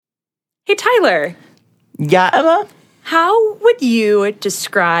Hey, Tyler. Yeah, Emma? How would you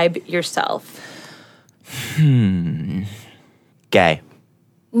describe yourself? Gay.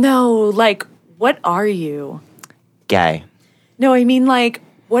 No, like, what are you? Gay. No, I mean, like,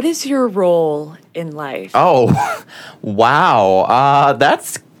 what is your role in life? Oh, wow.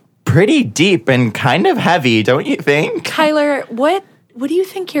 That's pretty deep and kind of heavy, don't you think? Tyler, what do you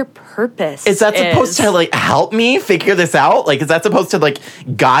think your purpose is? Is that supposed to, like, help me figure this out? Like, is that supposed to, like,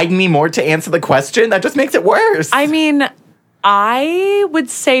 guide me more to answer the question? That just makes it worse. I mean, I would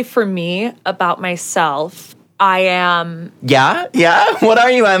say for me about myself, I am... Yeah? What are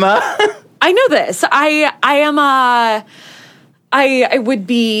you, Emma? I know this. I am a... I would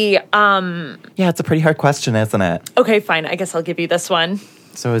be... Yeah, it's a pretty hard question, isn't it? Okay, fine. I guess I'll give you this one.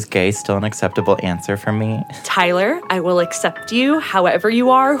 So is gay still an acceptable answer for me? Tyler, I will accept you however you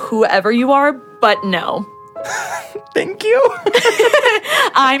are, whoever you are, but no. Thank you.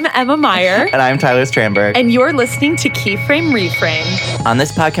 I'm Emma Meyer. And I'm Tyler Strandberg. And you're listening to Keyframe Reframe. On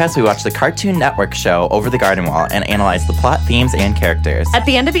this podcast, we watch the Cartoon Network show Over the Garden Wall and analyze the plot, themes, and characters. At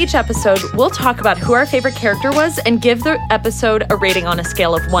the end of each episode, we'll talk about who our favorite character was and give the episode a rating on a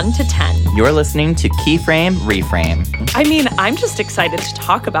scale of 1 to 10. You're listening to Keyframe Reframe. I mean, I'm just excited to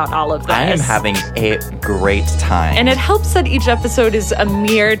talk about all of this. I am having a great time. And it helps that each episode is a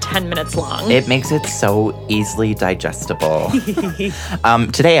mere 10 minutes long. It makes it so easily digestible.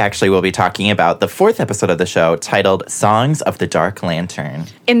 Today, actually, we'll be talking about the 4th episode of the show titled Songs of the Dark Lantern.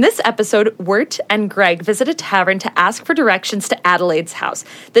 In this episode, Wirt and Greg visit a tavern to ask for directions to Adelaide's house.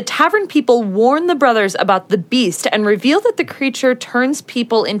 The tavern people warn the brothers about the beast and reveal that the creature turns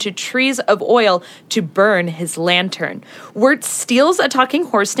people into trees of oil to burn his lantern. Wirt steals a talking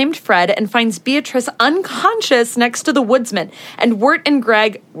horse named Fred and finds Beatrice unconscious next to the woodsman, and Wirt and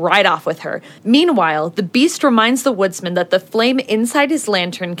Greg ride off with her. Meanwhile, the beast reminds the woodsman that the flame inside his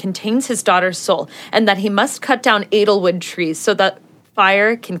lantern contains his daughter's soul, and that he must cut down Edelwood trees so that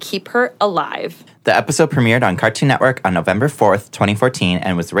fire can keep her alive. The episode premiered on Cartoon Network on November 4th, 2014,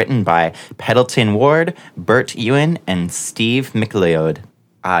 and was written by Pendleton Ward, Bert Ewan, and Steve McLeod.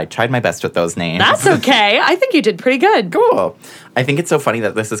 I tried my best with those names. That's okay. I think you did pretty good. Cool. I think it's so funny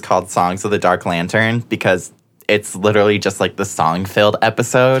that this is called Songs of the Dark Lantern because it's literally just like the song-filled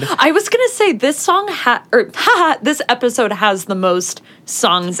episode. I was gonna say this this episode has the most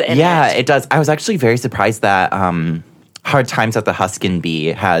songs in it. Yeah, it does. I was actually very surprised that Hard Times at the Huskin Bee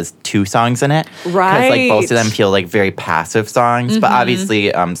has 2 songs in it. Right. Because like both of them feel like very passive songs, but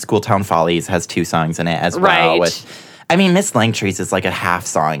obviously Schooltown Follies has 2 songs in it as well. Right. I mean, Miss Langtree's is like a half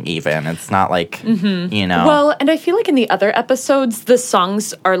song even. It's not like, you know. Well, and I feel like in the other episodes, the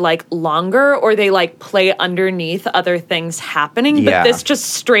songs are like longer or they like play underneath other things happening. Yeah. But this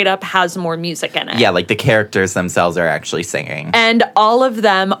just straight up has more music in it. Yeah, like the characters themselves are actually singing. And all of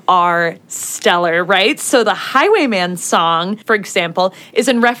them are stellar, right? So the Highwayman song, for example, is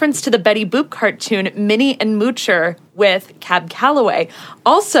in reference to the Betty Boop cartoon Minnie and Moocher with Cab Calloway.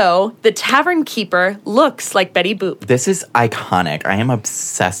 Also, the tavern keeper looks like Betty Boop. This is iconic. I am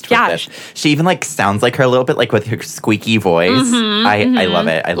obsessed with Yeah. this. She even like sounds like her a little bit, like with her squeaky voice. I love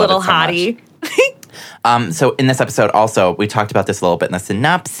it. I love Little it so hottie. much. So in this episode also, we talked about this a little bit in the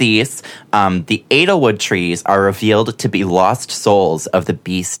synopsis. The Edelwood trees are revealed to be lost souls of the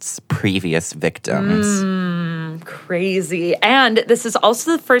beast's previous victims. Crazy. And this is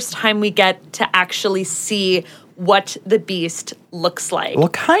also the first time we get to actually see what the beast looks like. Well,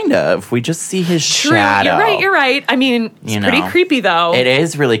 kind of. We just see his True. shadow. You're right. I mean, it's pretty creepy, though. It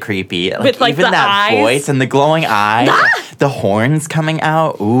is really creepy. With, like, even the that eyes. voice and the glowing eyes, the horns coming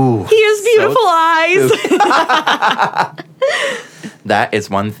out. Ooh. He has beautiful eyes. That is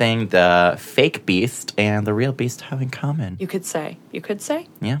one thing the fake beast and the real beast have in common. You could say.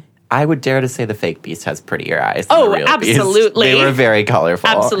 Yeah. I would dare to say the fake beast has prettier eyes than Oh, the real absolutely. beast. They were very colorful.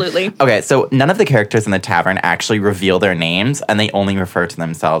 Absolutely. Okay, so none of the characters in the tavern actually reveal their names, and they only refer to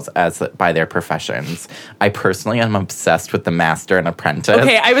themselves as by their professions. I personally am obsessed with the master and apprentice.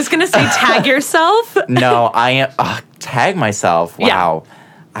 Okay, I was going to say tag yourself. No, I am... tag myself. Wow.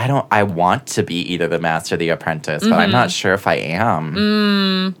 Yeah. I want to be either the master or the apprentice, but I'm not sure if I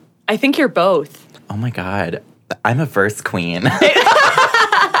am. I think you're both. Oh my God. I'm a verse queen.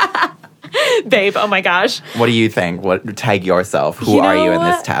 Babe, oh my gosh. What do you think? Tag yourself. Who You are you know,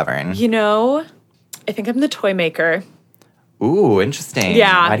 in this tavern? You know, I think I'm the toy maker. Ooh, interesting.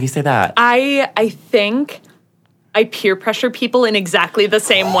 Yeah. Why do you say that? I think I peer pressure people in exactly the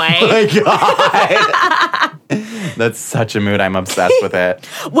same way. Oh my God. That's such a mood. I'm obsessed with it.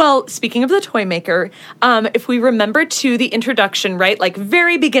 Well, speaking of the toy maker, if we remember to the introduction, right, like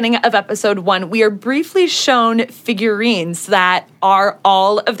very beginning of episode 1, we are briefly shown figurines that are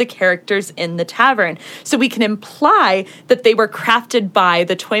all of the characters in the tavern. So we can imply that they were crafted by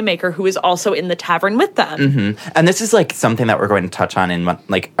the toy maker who is also in the tavern with them. Mm-hmm. And this is like something that we're going to touch on in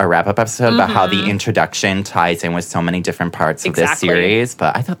like a wrap-up episode about how the introduction ties in with so many different parts of this series.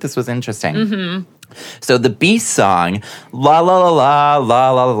 But I thought this was interesting. Mm-hmm. So the Beast song, la la la la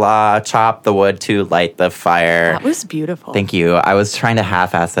la la la, chop the wood to light the fire. That was beautiful. Thank you. I was trying to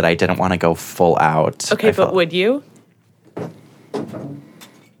half-ass it. I didn't want to go full out. Okay, but would you? La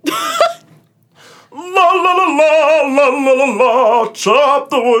la la la la la la la, chop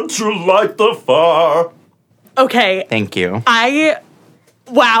the wood to light the fire. Okay. Thank you.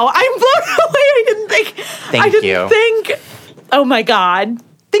 Wow, I'm blown away. I didn't think. Oh my God.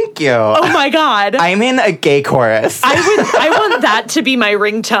 Thank you. Oh my God. I'm in a gay chorus. I want that to be my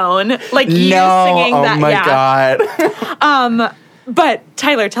ringtone. Like you singing that. Oh my God. But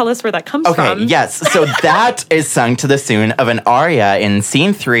Tyler, tell us where that comes from. Okay, yes. So that is sung to the tune of an aria in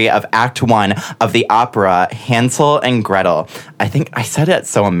scene 3 of Act 1 of the opera Hansel and Gretel. I think I said it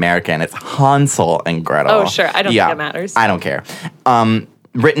so American. It's Hansel and Gretel. Oh, sure. I don't think it matters. I don't care.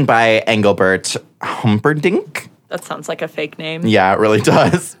 Written by Engelbert Humperdinck. That sounds like a fake name. Yeah, it really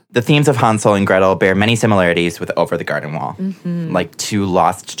does. The themes of Hansel and Gretel bear many similarities with Over the Garden Wall. Mm-hmm. Like two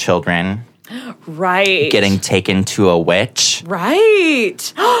lost children. Right. Getting taken to a witch.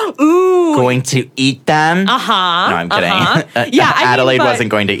 Right. Ooh. Going to eat them. Uh-huh. No, I'm kidding. Yeah, Adelaide wasn't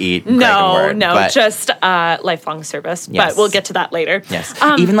going to eat Greg and Wirt, just lifelong service. Yes. But we'll get to that later. Yes.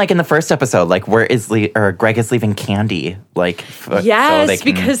 Even like in the first episode, like Greg is leaving candy, like so they can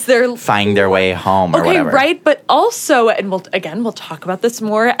because they're find their way home or whatever. Right, but also, and we'll talk about this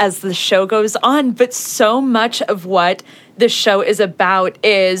more as the show goes on, but so much of what the show is about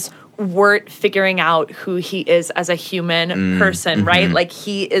is Wirt figuring out who he is as a human person, right? Like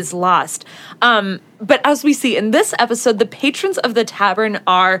he is lost. But as we see in this episode, the patrons of the tavern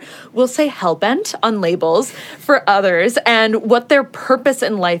are, we'll say, hellbent on labels for others and what their purpose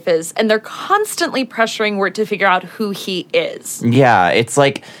in life is. And they're constantly pressuring Wirt to figure out who he is. Yeah, it's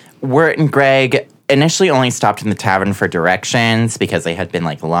like Wirt and Greg initially only stopped in the tavern for directions because they had been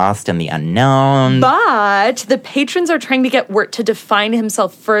like lost in the unknown. But the patrons are trying to get Wirt to define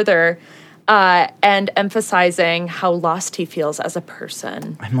himself further and emphasizing how lost he feels as a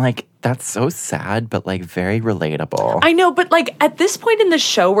person. I'm like, that's so sad, but like very relatable. I know, but like at this point in the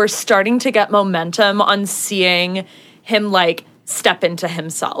show, we're starting to get momentum on seeing him like step into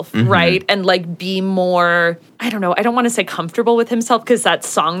himself, right? And like be more, I don't know, I don't want to say comfortable with himself because that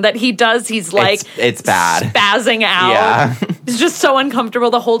song that he does, he's like it's bad. Spazzing out. Yeah. He's just so uncomfortable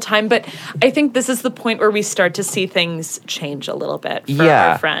the whole time. But I think this is the point where we start to see things change a little bit for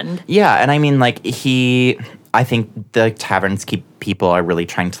our friend. Yeah, and I mean like I think the taverns people are really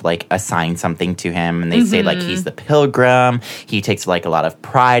trying to like assign something to him, and they say like he's the pilgrim. He takes like a lot of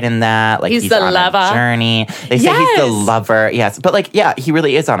pride in that. Like he's the on lover. A journey. They say he's the lover. Yes, but like he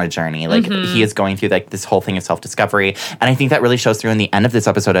really is on a journey. Like he is going through like this whole thing of self-discovery, and I think that really shows through in the end of this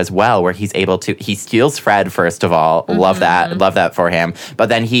episode as well, where he's able to steals Fred first of all. Love that for him. But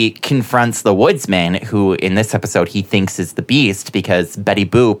then he confronts the woodsman, who in this episode he thinks is the Beast because Betty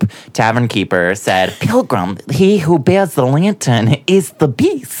Boop, tavern keeper, said, "Pilgrim, he who bears the lantern is the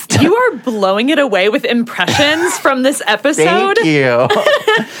Beast." You are blowing it away with impressions from this episode. Thank you.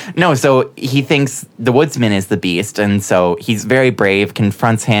 No, so he thinks the woodsman is the Beast, and so he's very brave,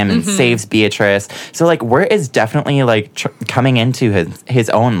 confronts him, and saves Beatrice. So, like, Wirt is definitely, like, coming into his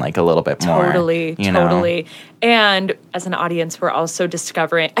own, like, a little bit more. Totally. And as an audience, we're also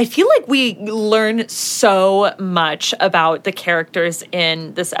discovering, I feel like we learn so much about the characters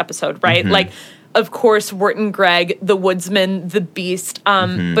in this episode, right? Like, of course, Wirt and Greg, the woodsman, the Beast.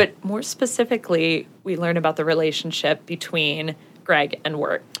 But more specifically, we learn about the relationship between Greg and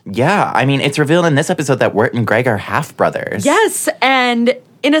Wirt. Yeah, I mean, it's revealed in this episode that Wirt and Greg are half-brothers. Yes, and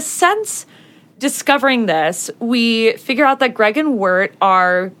in a sense, discovering this, we figure out that Greg and Wirt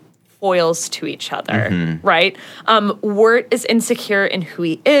are foils to each other, right? Wirt is insecure in who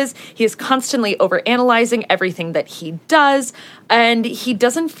he is. He is constantly overanalyzing everything that he does, and he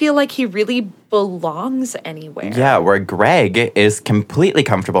doesn't feel like he really belongs anywhere. Yeah, where Greg is completely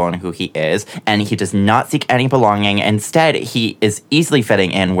comfortable in who he is, and he does not seek any belonging. Instead, he is easily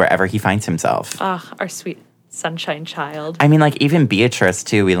fitting in wherever he finds himself. Our sweet sunshine child. I mean, like, even Beatrice,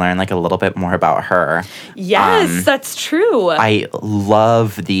 too, we learn, like, a little bit more about her. Yes, that's true. I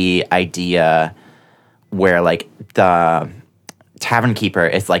love the idea where, like, the tavern keeper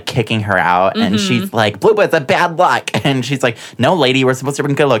is like kicking her out, and she's like, "Blue, it's a bad luck." And she's like, "No, lady, we're supposed to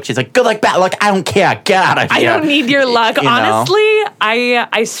bring good luck." She's like, "Good luck, bad luck. I don't care. Get out of here. I don't need your luck." You know? Honestly,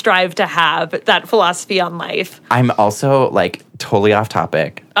 I strive to have that philosophy on life. I'm also like totally off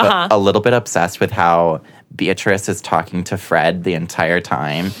topic, but a little bit obsessed with how Beatrice is talking to Fred the entire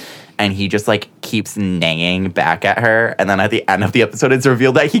time. And he just like keeps neighing back at her. And then at the end of the episode, it's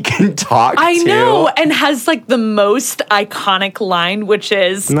revealed that he can talk I too. know, and has like the most iconic line, which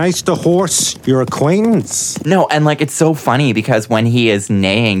is, Nice to horse your acquaintance. No, and like it's so funny because when he is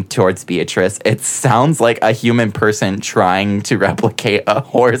neighing towards Beatrice, it sounds like a human person trying to replicate a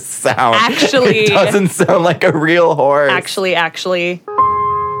horse sound. Actually. It doesn't sound like a real horse. Actually.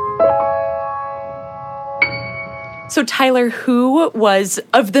 So, Tyler, who was,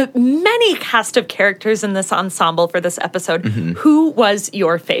 of the many cast of characters in this ensemble for this episode, who was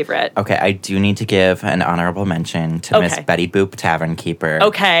your favorite? Okay, I do need to give an honorable mention to Miss Okay. Betty Boop Tavern Keeper.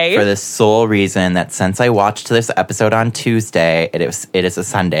 Okay. For the sole reason that since I watched this episode on Tuesday, it is a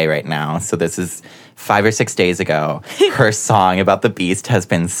Sunday right now, so this is 5 or 6 days ago, her song about the beast has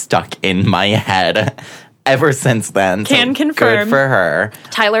been stuck in my head ever since then. Can so confirm. Good for her.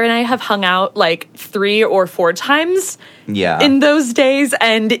 Tyler and I have hung out like 3 or 4 times Yeah. in those days,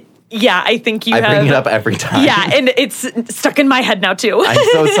 and yeah, I think you I have... bring it up every time. Yeah, and it's stuck in my head now, too. I'm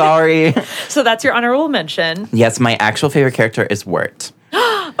so sorry. So that's your honorable mention. Yes, my actual favorite character is Wirt.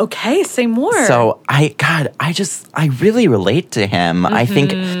 Okay, say more. So I really relate to him. I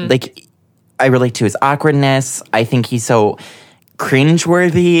think like I relate to his awkwardness. I think he's so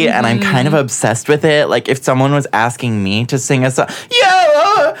cringeworthy, and I'm kind of obsessed with it. Like if someone was asking me to sing a song,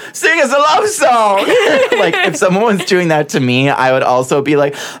 sing us a love song. Like if someone was doing that to me, I would also be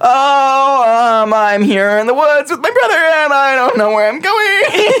like, I'm here in the woods with my brother, and I don't know where I'm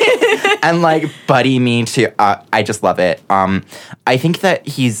going. And like buddy me too. I just love it. I think that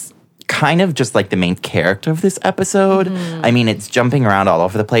he's kind of just like the main character of this episode. I mean, it's jumping around all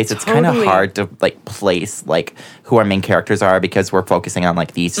over the place. It's kind of Totally. hard to like place like who our main characters are because we're focusing on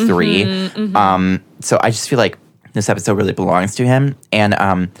like these 3. So I just feel like this episode really belongs to him.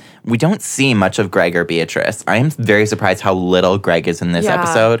 And we don't see much of Greg or Beatrice. I am very surprised how little Greg is in this Yeah.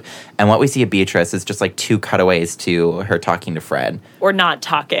 episode. And what we see of Beatrice is just like 2 cutaways to her talking to Fred. Or not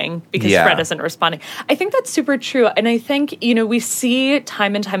talking because Yeah. Fred isn't responding. I think that's super true. And I think, we see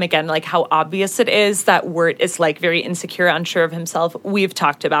time and time again, like how obvious it is that Wirt is like very insecure, unsure of himself. We've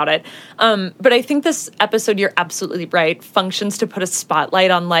talked about it. But I think this episode, you're absolutely right, functions to put a spotlight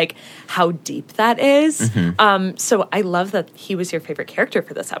on like how deep that is. So I love that he was your favorite character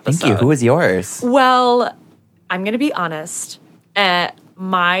for this episode. Thank you. Who was yours? Well, I'm going to be honest.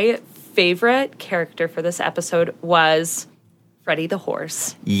 My favorite character for this episode was Freddie the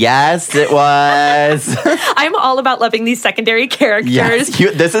horse. Yes, it was. I'm all about loving these secondary characters. Yes,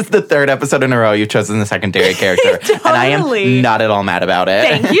 this is the 3rd episode in a row you've chosen the secondary character. And I Totally. am not at all mad about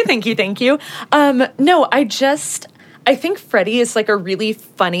it. Thank you. No, I think Freddie is like a really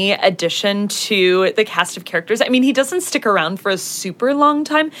funny addition to the cast of characters. I mean, he doesn't stick around for a super long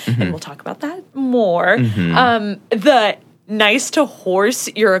time, and we'll talk about that more. The nice to horse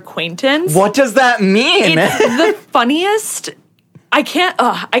your acquaintance. What does that mean? It's the funniest. I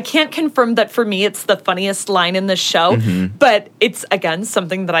can't confirm that for me it's the funniest line in the show, but it's again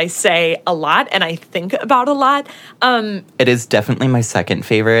something that I say a lot and I think about a lot. It is definitely my second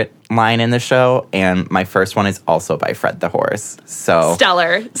favorite line in the show, and my first one is also by Fred the horse. So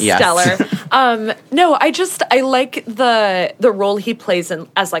Stellar. No, I like the role he plays in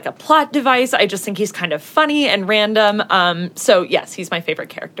as like a plot device. I just think he's kind of funny and random. So yes, he's my favorite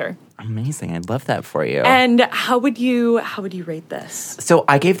character. amazing. I love that for you. And how would you rate this? So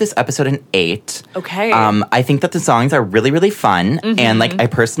I gave this episode an 8. Okay. I think that the songs are really, really fun. And like I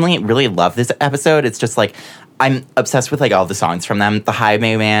personally really love this episode. It's just like I'm obsessed with like all the songs from them. The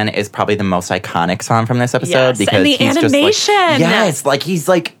Highwayman is probably the most iconic song from this episode Yes, because and the he's animation. Just like, yes, like he's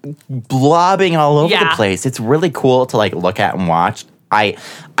like blobbing all over the place. It's really cool to like look at and watch. I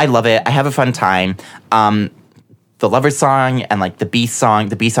love it. I have a fun time. The Lover song and like the Beast song.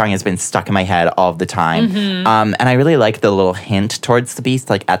 The Beast song has been stuck in my head all the time. And I really like the little hint towards the Beast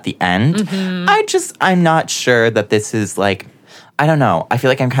like at the end. I'm not sure that this is like, I don't know. I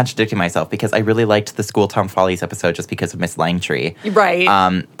feel like I'm contradicting myself because I really liked the School Tom Follies episode just because of Miss Langtree. Right.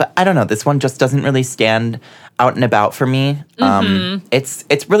 But I don't know. This one just doesn't really stand out and about for me.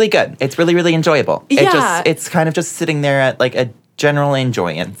 It's really good. It's really, really enjoyable. Yeah. It's kind of just sitting there at like a general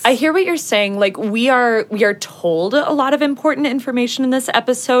enjoyance. I hear what you're saying. Like we are told a lot of important information in this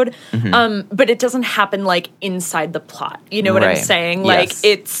episode, but it doesn't happen like inside the plot. You know what I'm Right. saying? Yes.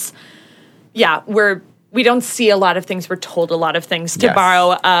 Like we don't see a lot of things. We're told a lot of things, to Yes.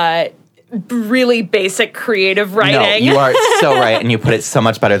 borrow really basic creative writing. No, you are so right, and you put it so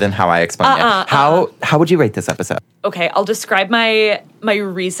much better than how I explained it. How would you rate this episode? Okay, I'll describe my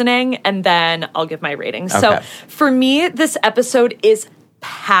reasoning and then I'll give my rating. So Okay. for me, this episode is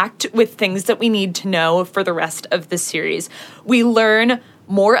packed with things that we need to know for the rest of the series. We learn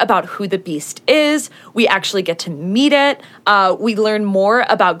more about who the Beast is. We actually get to meet it. We learn more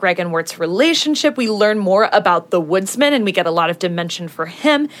about Greg and Wirt's relationship. We learn more about the woodsman, and we get a lot of dimension for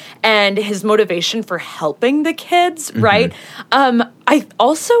him and his motivation for helping the kids, right? I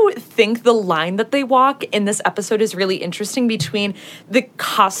also think the line that they walk in this episode is really interesting between the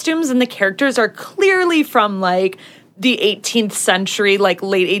costumes and the characters are clearly from like the 18th century, like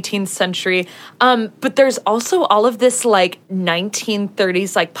late 18th century. But there's also all of this like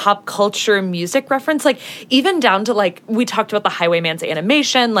 1930s like pop culture music reference, like even down to like, we talked about the Highwayman's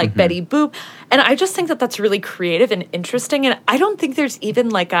animation, like Betty Boop. And I just think that that's really creative and interesting. And I don't think there's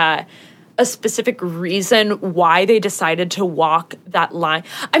even like a specific reason why they decided to walk that line.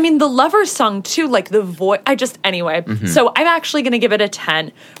 I mean, the Lovers song too, like the voice, anyway. So I'm actually going to give it a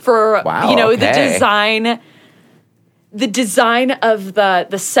 10 for, the design of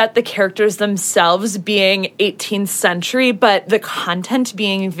the set, the characters themselves being 18th century, but the content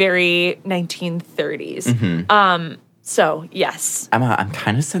being very 1930s. So, yes. Emma, I'm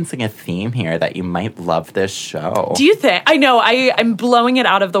kind of sensing a theme here that you might love this show. Do you think? I know, I'm blowing it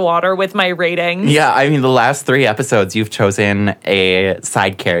out of the water with my ratings. Yeah, I mean, the last 3 episodes, you've chosen a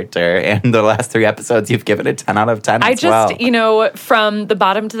side character, and the last 3 episodes, you've given it 10 out of 10 as well. From the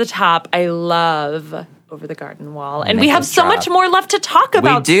bottom to the top, I love Over the Garden Wall. And we have so drop. much more left to talk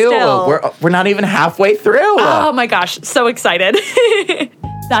about. We do. Still. We're not even halfway through. Oh my gosh, so excited.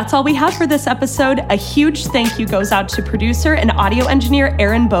 That's all we have for this episode. A huge thank you goes out to producer and audio engineer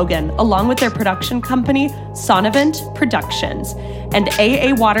Aaron Bogan, along with their production company, Sonavent Productions, and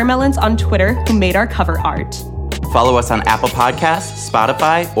AA Watermelons on Twitter, who made our cover art. Follow us on Apple Podcasts,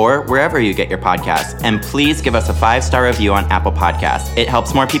 Spotify, or wherever you get your podcasts. And please give us a 5-star review on Apple Podcasts. It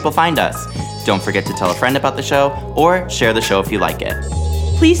helps more people find us. Don't forget to tell a friend about the show or share the show if you like it.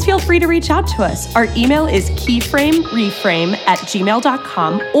 Please feel free to reach out to us. Our email is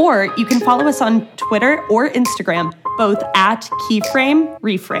keyframereframe@gmail.com, or you can follow us on Twitter or Instagram, both at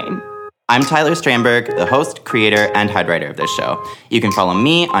keyframereframe. I'm Tyler Strandberg, the host, creator, and head writer of this show. You can follow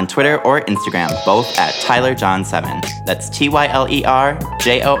me on Twitter or Instagram, both at TylerJohn7. That's TYLERJON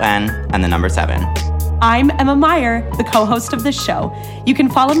and the number 7. I'm Emma Meyer, the co-host of this show. You can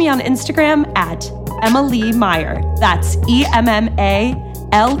follow me on Instagram at Emma Lee Meyer. That's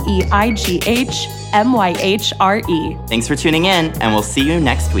EMMALEIGHMYHRE. Thanks for tuning in, and we'll see you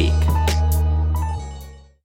next week.